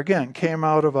she, there again, came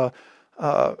out of a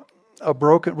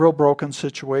real broken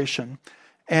situation,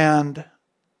 and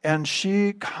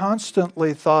she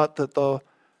constantly thought that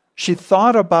she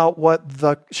thought about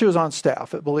she was on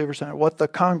staff at Believer Center, what the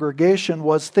congregation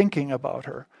was thinking about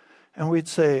her, and we'd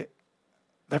say,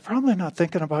 they're probably not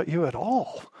thinking about you at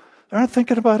all. They're not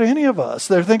thinking about any of us.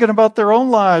 They're thinking about their own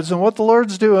lives and what the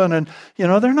Lord's doing, and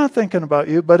they're not thinking about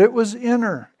you. But it was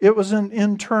inner, it was an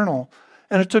internal,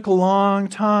 and it took a long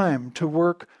time to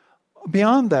work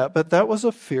beyond that, but that was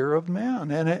a fear of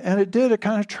man, and it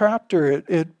kind of trapped her.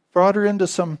 It brought her into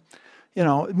some,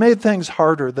 it made things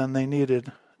harder than they needed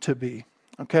to be.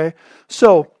 Okay,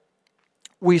 so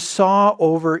we saw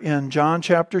over in John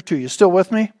chapter 2. You still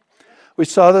with me? We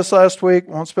saw this last week.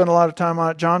 Won't spend a lot of time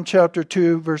on it. John chapter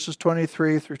 2, verses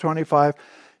 23 through 25.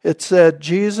 It said,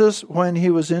 Jesus, when he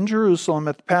was in Jerusalem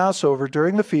at the Passover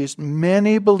during the feast,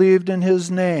 many believed in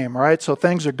his name. Right, so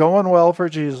things are going well for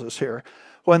Jesus here,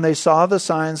 when they saw the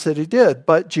signs that he did.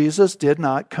 But Jesus did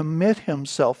not commit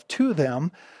himself to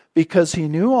them because he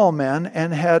knew all men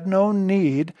and had no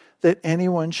need that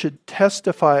anyone should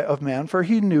testify of man, for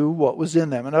he knew what was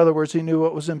in them. In other words, he knew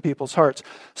what was in people's hearts.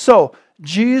 So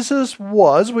Jesus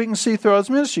was, we can see throughout his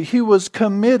ministry, he was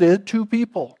committed to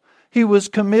people. He was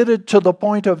committed to the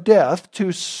point of death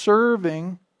to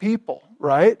serving people,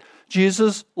 right?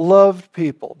 Jesus loved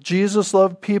people. Jesus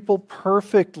loved people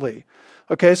perfectly.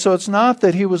 Okay, so it's not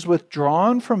that he was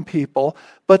withdrawn from people,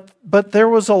 but there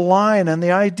was a line, and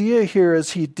the idea here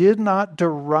is he did not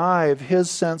derive his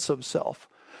sense of self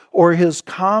or his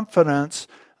confidence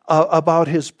about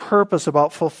his purpose,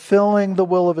 about fulfilling the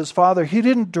will of his Father. He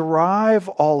didn't derive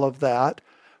all of that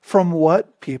from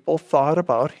what people thought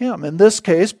about him. In this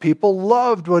case, people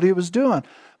loved what he was doing,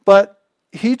 but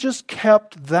he just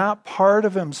kept that part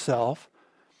of himself.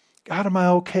 God, am I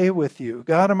okay with you?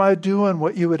 God, am I doing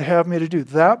what you would have me to do?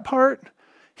 That part,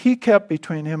 he kept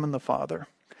between him and the Father.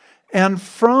 And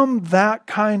from that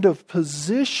kind of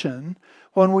position,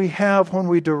 when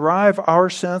we derive our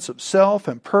sense of self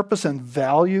and purpose and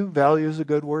value is a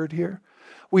good word here,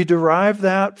 we derive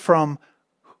that from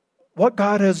what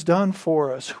God has done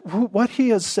for us, what he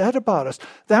has said about us.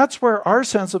 That's where our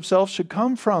sense of self should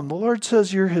come from. The Lord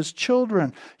says you're his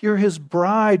children, you're his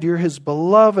bride, you're his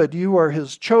beloved, you are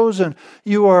his chosen,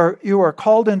 you are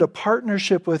called into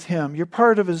partnership with him, you're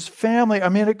part of his family.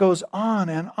 It goes on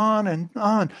and on and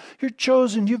on. You're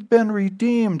chosen, you've been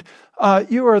redeemed.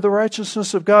 You are the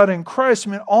righteousness of God in Christ.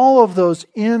 All of those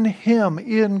in him,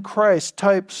 in Christ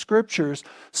type scriptures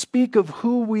speak of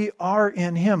who we are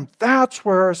in him. That's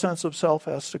where our sense of self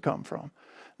has to come from.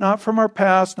 Not from our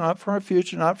past, not from our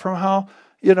future, not from how,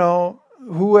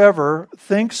 whoever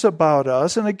thinks about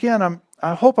us. And again,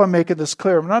 I hope I'm making this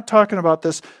clear. I'm not talking about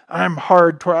this, I'm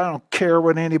hardcore, I don't care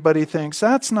what anybody thinks.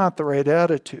 That's not the right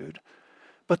attitude.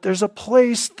 But there's a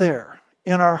place there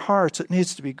in our hearts that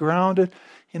needs to be grounded.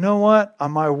 You know what?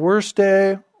 On my worst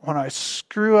day, when I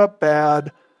screw up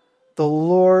bad, the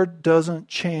Lord doesn't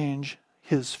change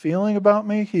his feeling about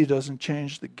me. He doesn't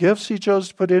change the gifts he chose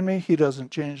to put in me. He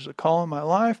doesn't change the call in my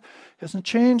life. He doesn't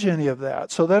change any of that.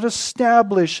 So that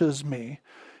establishes me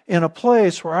in a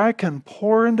place where I can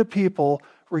pour into people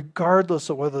regardless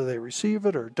of whether they receive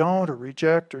it or don't, or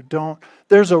reject or don't.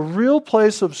 There's a real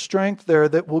place of strength there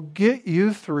that will get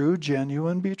you through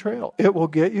genuine betrayal. It will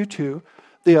get you to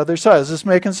the other side. Is this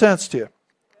making sense to you?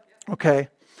 Okay.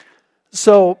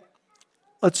 So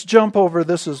let's jump over.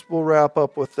 We'll wrap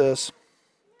up with this.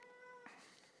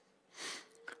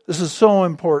 This is so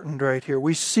important right here.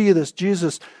 We see this.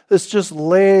 This just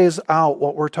lays out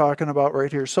what we're talking about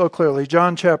right here so clearly.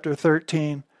 John chapter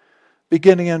 13,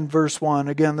 beginning in verse 1.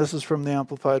 Again, this is from the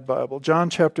Amplified Bible. John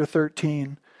chapter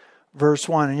 13, verse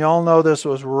 1. And you all know this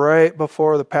was right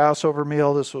before the Passover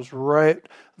meal. This was right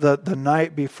the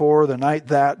night before, the night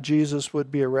that Jesus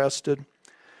would be arrested.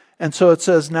 And so it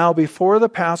says, now before the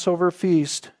Passover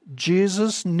feast,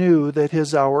 Jesus knew that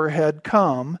his hour had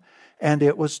come, and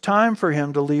it was time for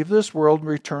him to leave this world and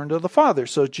return to the Father.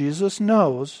 So Jesus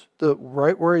knows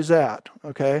right where he's at,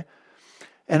 okay?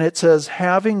 And it says,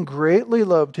 having greatly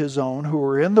loved his own who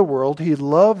were in the world, he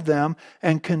loved them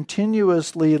and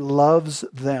continuously loves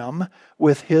them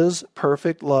with his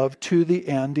perfect love to the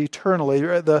end eternally.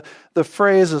 The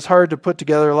phrase is hard to put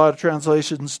together. A lot of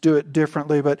translations do it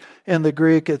differently, but in the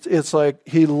Greek, it's like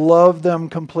he loved them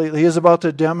completely. He is about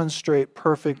to demonstrate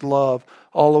perfect love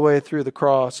all the way through the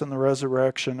cross and the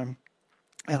resurrection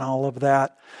and all of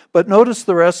that. But notice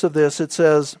the rest of this. It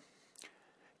says,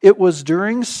 it was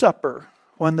during supper,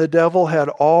 when the devil had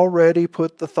already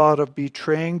put the thought of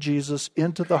betraying Jesus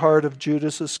into the heart of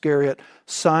Judas Iscariot,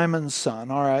 Simon's son.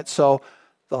 All right, so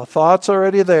the thought's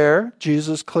already there.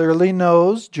 Jesus clearly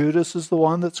knows Judas is the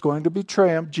one that's going to betray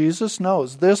him. Jesus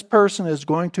knows this person is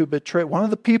going to betray, one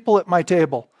of the people at my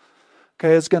table,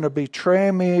 okay, is going to betray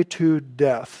me to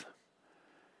death.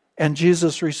 And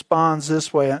Jesus responds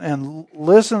this way, and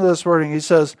listen to this wording. He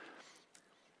says,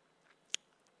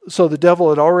 so the devil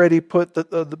had already put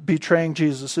the betraying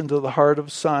Jesus into the heart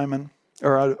of Simon,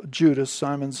 or Judas,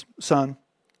 Simon's son.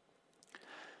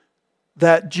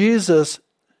 That Jesus,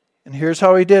 and here's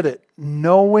how he did it,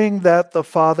 knowing that the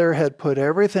Father had put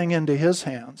everything into his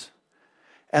hands,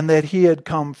 and that he had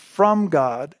come from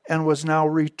God and was now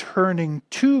returning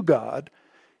to God,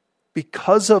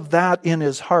 because of that in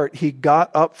his heart, he got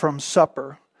up from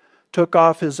supper, took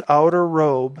off his outer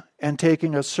robe, and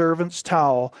taking a servant's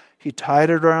towel, he tied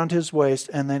it around his waist,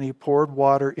 and then he poured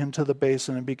water into the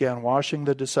basin and began washing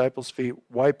the disciples' feet,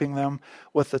 wiping them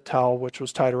with the towel which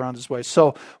was tied around his waist.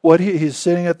 So he's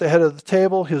sitting at the head of the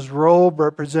table. His robe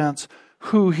represents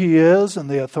who he is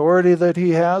and the authority that he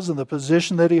has and the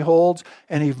position that he holds.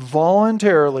 And he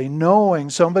voluntarily, knowing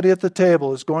somebody at the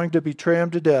table is going to betray him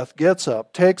to death, gets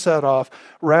up, takes that off,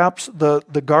 wraps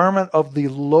the garment of the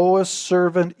lowest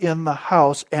servant in the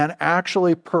house, and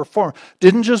actually performed.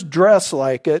 Didn't just dress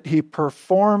like it, he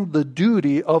performed the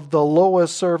duty of the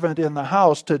lowest servant in the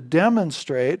house to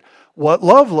demonstrate what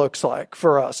love looks like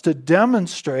for us, to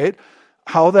demonstrate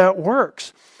how that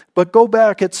works. But go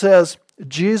back, it says,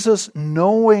 Jesus,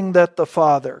 knowing that the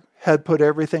Father had put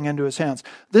everything into his hands.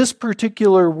 This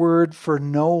particular word for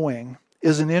knowing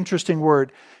is an interesting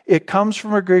word. It comes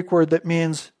from a Greek word that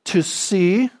means to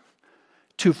see,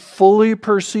 to fully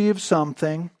perceive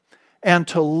something, and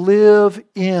to live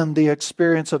in the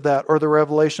experience of that or the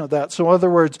revelation of that. So in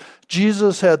other words,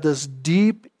 Jesus had this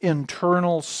deep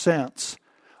internal sense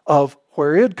of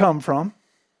where he had come from,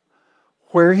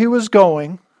 where he was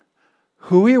going,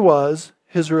 who he was,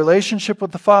 his relationship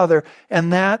with the Father,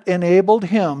 and that enabled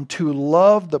him to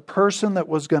love the person that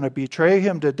was going to betray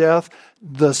him to death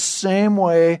the same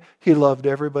way he loved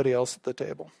everybody else at the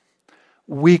table.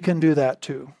 We can do that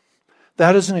too.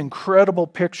 That is an incredible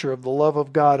picture of the love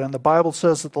of God, and the Bible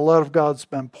says that the love of God's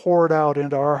been poured out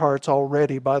into our hearts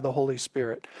already by the Holy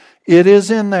Spirit. It is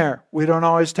in there. We don't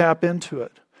always tap into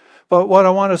it. But what I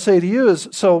want to say to you is,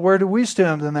 so where do we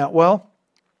stand in that? Well,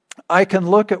 I can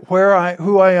look at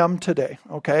who I am today,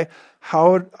 okay?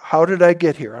 How did I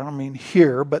get here? I don't mean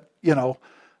here, but,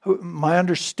 my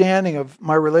understanding of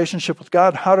my relationship with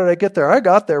God, how did I get there? I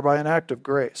got there by an act of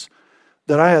grace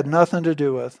that I had nothing to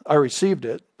do with. I received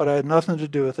it, but I had nothing to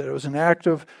do with it. It was an act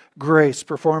of grace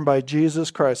performed by Jesus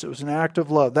Christ. It was an act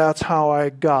of love. That's how I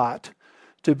got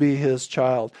to be his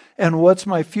child. And what's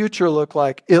my future look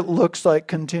like? It looks like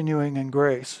continuing in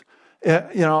grace.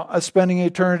 Spending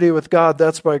eternity with God,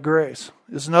 that's by grace.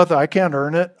 It's nothing. I can't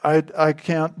earn it. I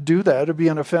can't do that. It'd be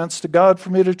an offense to God for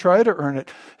me to try to earn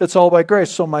it. It's all by grace.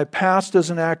 So my past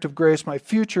is an act of grace. My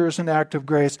future is an act of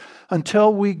grace.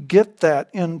 Until we get that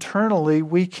internally,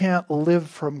 we can't live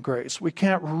from grace. We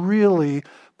can't really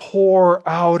pour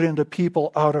out into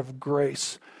people out of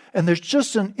grace. And there's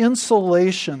just an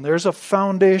insulation. There's a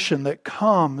foundation that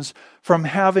comes from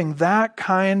having that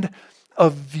kind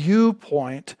of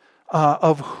viewpoint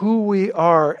of who we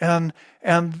are.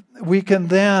 And we can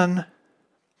then,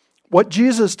 what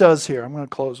Jesus does here, I'm going to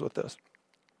close with this.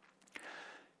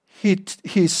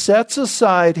 He sets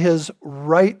aside his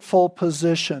rightful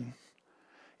position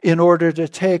in order to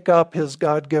take up his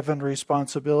God-given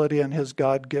responsibility and his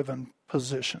God-given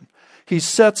position. He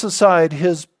sets aside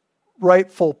his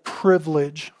rightful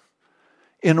privilege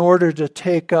in order to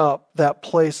take up that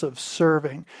place of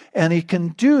serving. And he can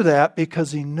do that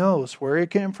because he knows where he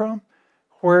came from,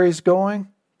 where he's going.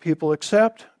 People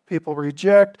accept, people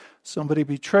reject, somebody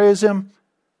betrays him.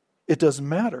 It doesn't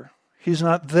matter. He's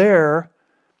not there.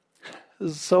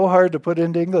 This is so hard to put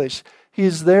into English.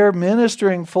 He's there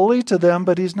ministering fully to them,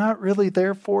 but he's not really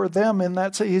there for them. And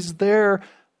he's there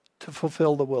to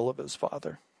fulfill the will of his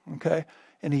Father. Okay?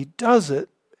 And he does it.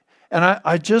 And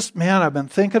I've been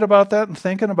thinking about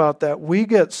that.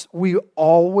 We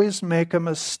always make a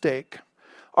mistake.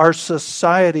 Our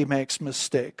society makes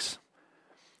mistakes.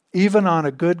 Even on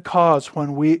a good cause,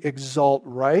 when we exalt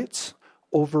rights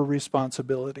over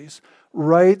responsibilities.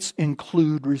 Rights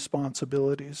include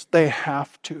responsibilities. They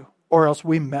have to, or else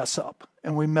we mess up,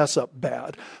 and we mess up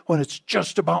bad. When it's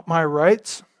just about my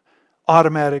rights,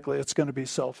 automatically it's going to be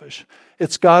selfish.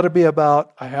 It's got to be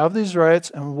about, I have these rights,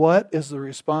 and what is the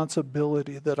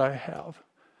responsibility that I have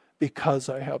because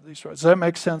I have these rights? Does that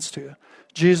make sense to you?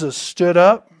 Jesus stood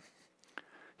up.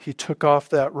 He took off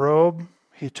that robe.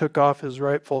 He stood up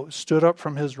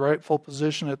from his rightful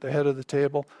position at the head of the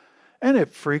table. And it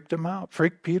freaked him out,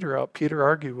 freaked Peter out. Peter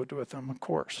argued with him, of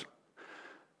course.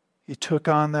 He took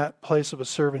on that place of a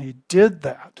servant. He did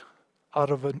that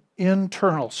out of an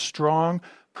internal, strong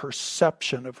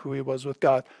perception of who he was with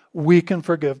God. We can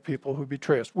forgive people who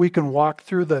betray us. We can walk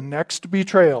through the next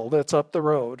betrayal that's up the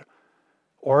road,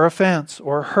 or offense,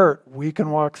 or hurt. We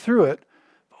can walk through it,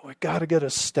 but we've got to get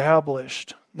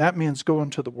established. That means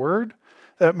going to the Word.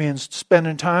 That means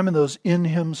spending time in those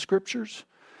in-Him scriptures.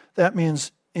 That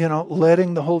means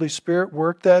letting the Holy Spirit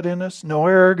work that in us. No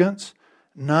arrogance.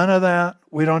 None of that.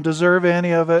 We don't deserve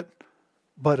any of it,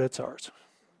 but it's ours.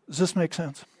 Does this make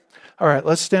sense? All right,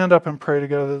 let's stand up and pray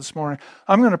together this morning.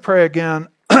 I'm going to pray again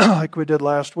like we did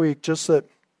last week, just that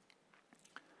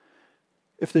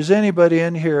if there's anybody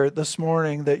in here this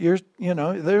morning that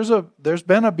there's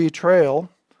been a betrayal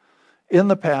in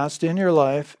the past in your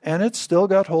life and it's still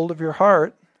got hold of your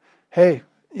heart, hey,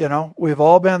 we've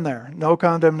all been there. No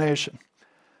condemnation.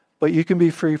 But you can be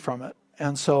free from it.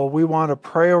 And so we want to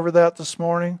pray over that this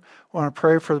morning. We want to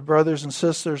pray for the brothers and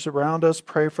sisters around us.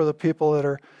 Pray for the people that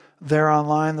are there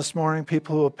online this morning,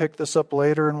 people who will pick this up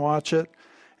later and watch it.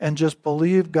 And just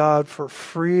believe God for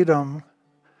freedom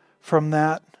from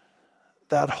that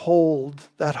hold,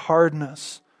 that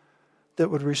hardness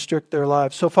that would restrict their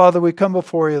lives. So Father, we come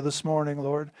before you this morning,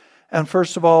 Lord. And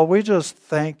first of all, we just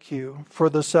thank you for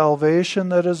the salvation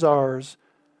that is ours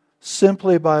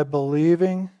simply by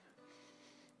believing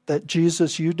that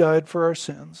Jesus, you died for our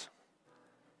sins.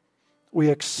 We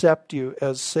accept you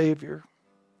as Savior,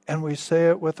 and we say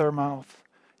it with our mouth.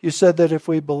 You said that if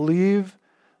we believe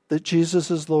that Jesus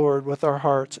is Lord with our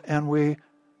hearts, and we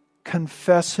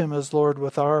confess him as Lord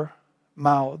with our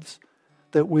mouths,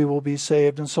 that we will be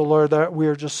saved. And so, Lord, that we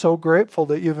are just so grateful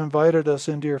that you've invited us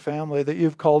into your family, that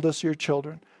you've called us your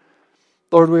children.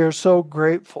 Lord, we are so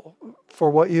grateful for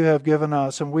what you have given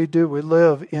us, and we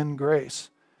live in grace.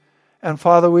 And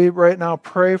Father, we right now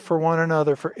pray for one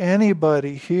another, for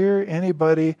anybody here,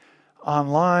 anybody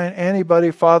online,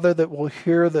 anybody, Father, that will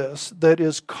hear this, that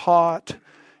is caught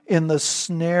in the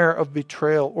snare of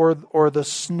betrayal or the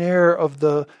snare of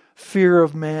the fear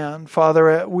of man.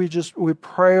 Father, we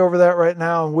pray over that right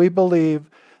now, and we believe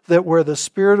that where the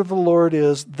Spirit of the Lord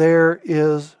is, there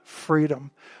is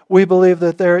freedom. We believe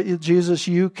that there, Jesus,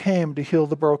 you came to heal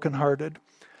the brokenhearted.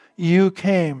 You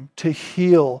came to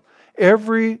heal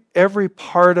every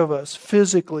part of us,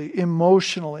 physically,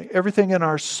 emotionally, everything in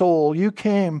our soul. You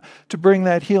came to bring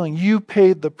that healing. You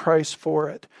paid the price for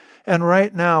it. And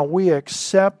right now, we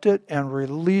accept it and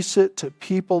release it to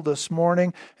people this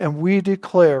morning, and we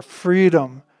declare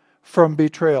freedom from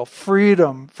betrayal,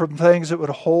 freedom from things that would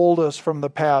hold us from the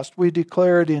past. We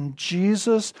declare it in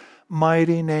Jesus'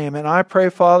 mighty name. And I pray,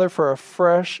 Father, for a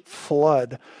fresh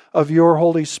flood of your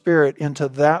Holy Spirit into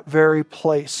that very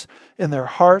place, in their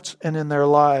hearts and in their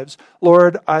lives.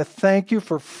 Lord, I thank you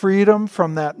for freedom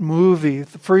from that movie,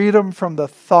 freedom from the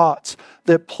thoughts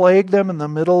that plague them in the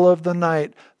middle of the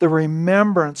night, the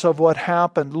remembrance of what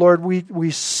happened. Lord,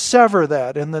 we sever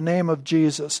that in the name of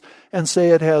Jesus and say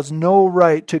it has no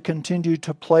right to continue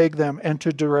to plague them and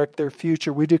to direct their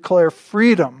future. We declare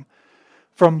freedom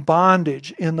from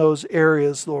bondage in those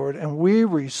areas, Lord, and we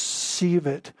receive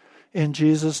it in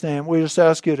Jesus' name. We just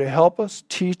ask you to help us,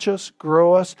 teach us,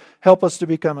 grow us, help us to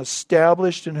become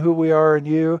established in who we are in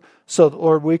you, so that,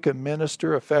 Lord, we can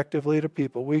minister effectively to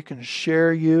people. We can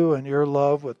share you and your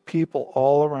love with people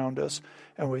all around us.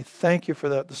 And we thank you for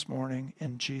that this morning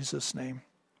in Jesus' name.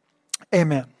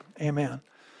 Amen. Amen.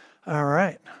 All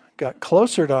right. Got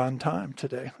closer to on time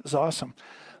today. It was awesome.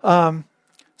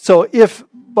 So if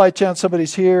by chance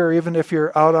somebody's here, or even if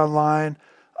you're out online,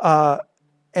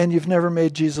 and you've never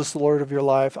made Jesus the Lord of your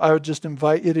life, I would just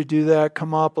invite you to do that.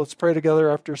 Come up, let's pray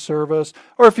together after service.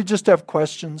 Or if you just have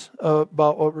questions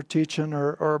about what we're teaching,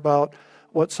 or about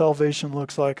what salvation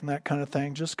looks like and that kind of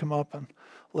thing, just come up and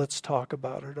let's talk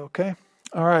about it, okay?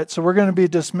 All right, so we're going to be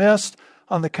dismissed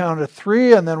on the count of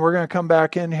 3, and then we're going to come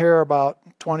back in here about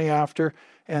 20 after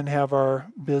and have our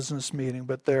business meeting.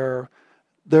 But there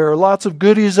are lots of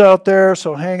goodies out there,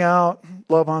 so hang out,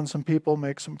 love on some people,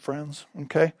 make some friends,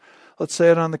 okay? Let's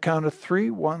say it on the count of 3.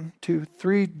 1, 2,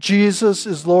 3. Jesus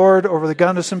is Lord over the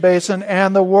Gunnison Basin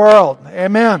and the world.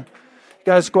 Amen. You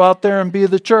guys go out there and be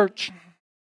the church.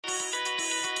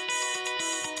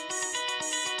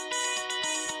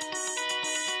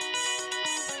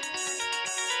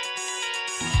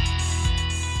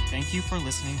 Thank you for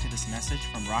listening to this message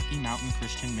from Rocky Mountain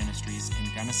Christian Ministries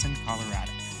in Gunnison,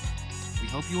 Colorado. We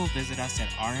hope you will visit us at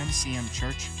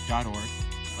rmcmchurch.org,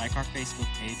 like our Facebook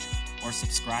page, or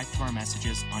subscribe to our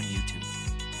messages on YouTube.